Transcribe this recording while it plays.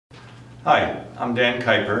Hi, I'm Dan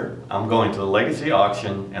Kuiper. I'm going to the Legacy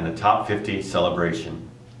Auction and the Top 50 celebration.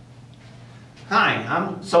 Hi,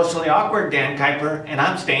 I'm socially awkward Dan Kuiper, and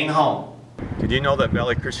I'm staying home. Did you know that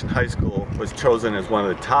Valley Christian High School was chosen as one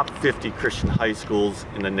of the top 50 Christian high schools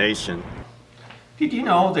in the nation? Did you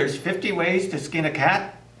know there's 50 ways to skin a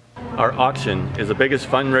cat? Our auction is the biggest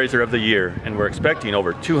fundraiser of the year, and we're expecting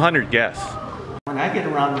over 200 guests. When I get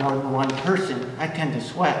around more than one person, I tend to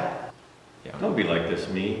sweat. Yeah, don't be like this,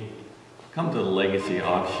 me. Come to the Legacy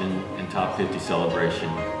Auction and Top 50 celebration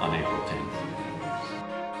on April 10th.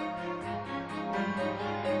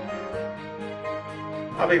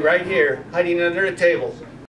 I'll be right here, hiding under a table.